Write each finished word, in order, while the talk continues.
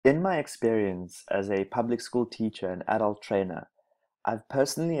In my experience as a public school teacher and adult trainer, I've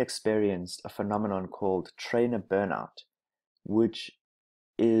personally experienced a phenomenon called trainer burnout, which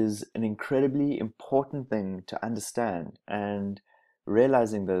is an incredibly important thing to understand. And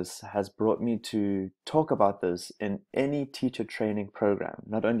realizing this has brought me to talk about this in any teacher training program,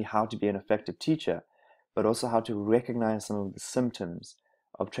 not only how to be an effective teacher, but also how to recognize some of the symptoms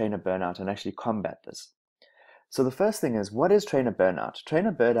of trainer burnout and actually combat this. So the first thing is, what is trainer burnout?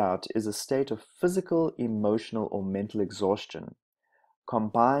 Trainer burnout is a state of physical, emotional, or mental exhaustion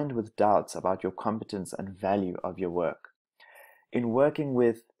combined with doubts about your competence and value of your work. In working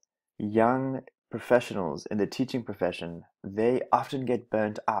with young professionals in the teaching profession, they often get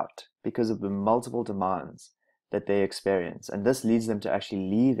burnt out because of the multiple demands that they experience, and this leads them to actually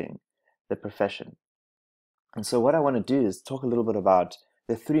leaving the profession. And so what I want to do is talk a little bit about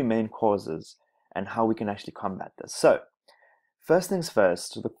the three main causes and how we can actually combat this. So first things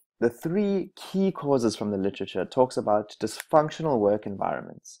first, the three key causes from the literature talks about dysfunctional work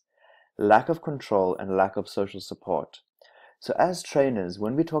environments, lack of control, and lack of social support. So as trainers,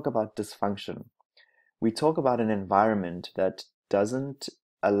 when we talk about dysfunction, we talk about an environment that doesn't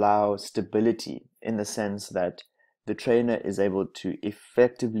allow stability in the sense that the trainer is able to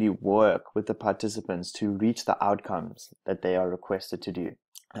effectively work with the participants to reach the outcomes that they are requested to do.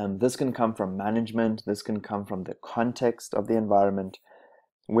 This can come from management, this can come from the context of the environment.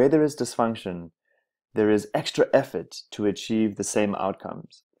 Where there is dysfunction, there is extra effort to achieve the same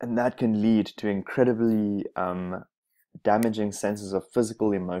outcomes. And that can lead to incredibly damaging senses of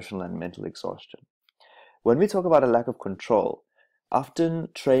physical, emotional, and mental exhaustion. When we talk about a lack of control, often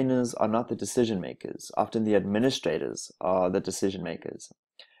trainers are not the decision makers. Often the administrators are the decision makers.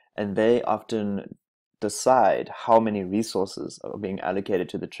 And they often decide how many resources are being allocated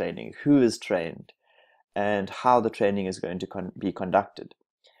to the training, who is trained, and how the training is going to be conducted.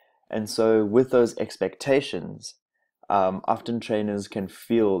 And so with those expectations, often trainers can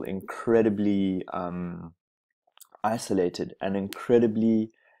feel incredibly isolated and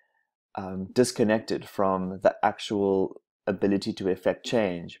incredibly disconnected from the actual ability to effect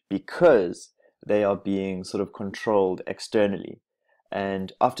change because they are being sort of controlled externally.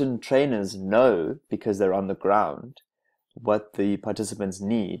 And often trainers know, because they're on the ground, what the participants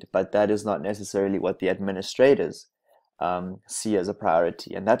need, but that is not necessarily what the administrators see as a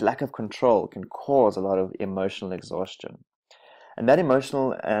priority. And that lack of control can cause a lot of emotional exhaustion. And that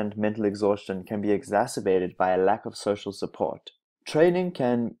emotional and mental exhaustion can be exacerbated by a lack of social support. Training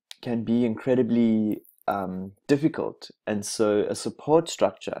can be incredibly difficult, and so a support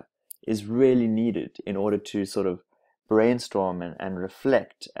structure is really needed in order to sort of brainstorm and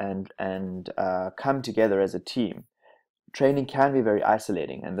reflect and come together as a team. Training can be very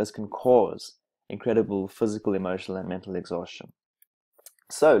isolating, and this can cause incredible physical, emotional, and mental exhaustion.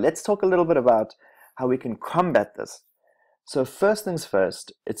 So let's talk a little bit about how we can combat this. So first things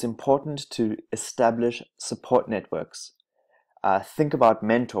first, it's important to establish support networks. Think about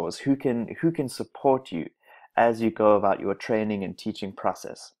mentors who can support you as you go about your training and teaching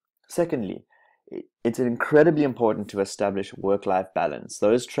process. Secondly, it's incredibly important to establish work-life balance.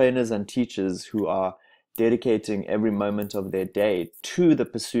 Those trainers and teachers who are dedicating every moment of their day to the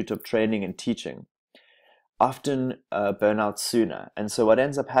pursuit of training and teaching often burn out sooner. And so what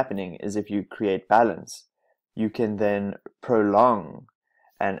ends up happening is, if you create balance, you can then prolong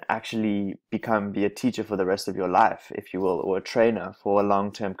and actually be a teacher for the rest of your life, if you will, or a trainer for a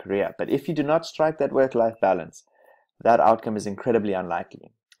long-term career. But if you do not strike that work-life balance, that outcome is incredibly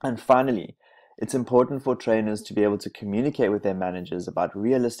unlikely. And finally, it's important for trainers to be able to communicate with their managers about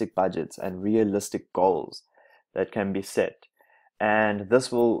realistic budgets and realistic goals that can be set. And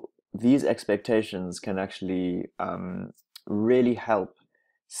these expectations can actually really help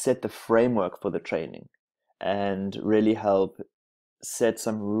set the framework for the training and really help set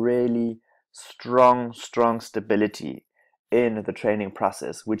some really strong stability in the training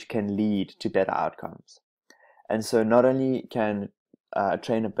process, which can lead to better outcomes. And so not only can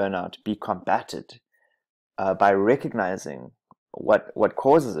trainer burnout be combated by recognizing what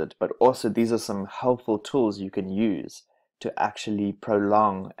causes it, but also these are some helpful tools you can use to actually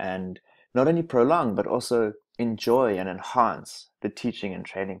prolong, and not only prolong, but also enjoy and enhance the teaching and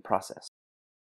training process.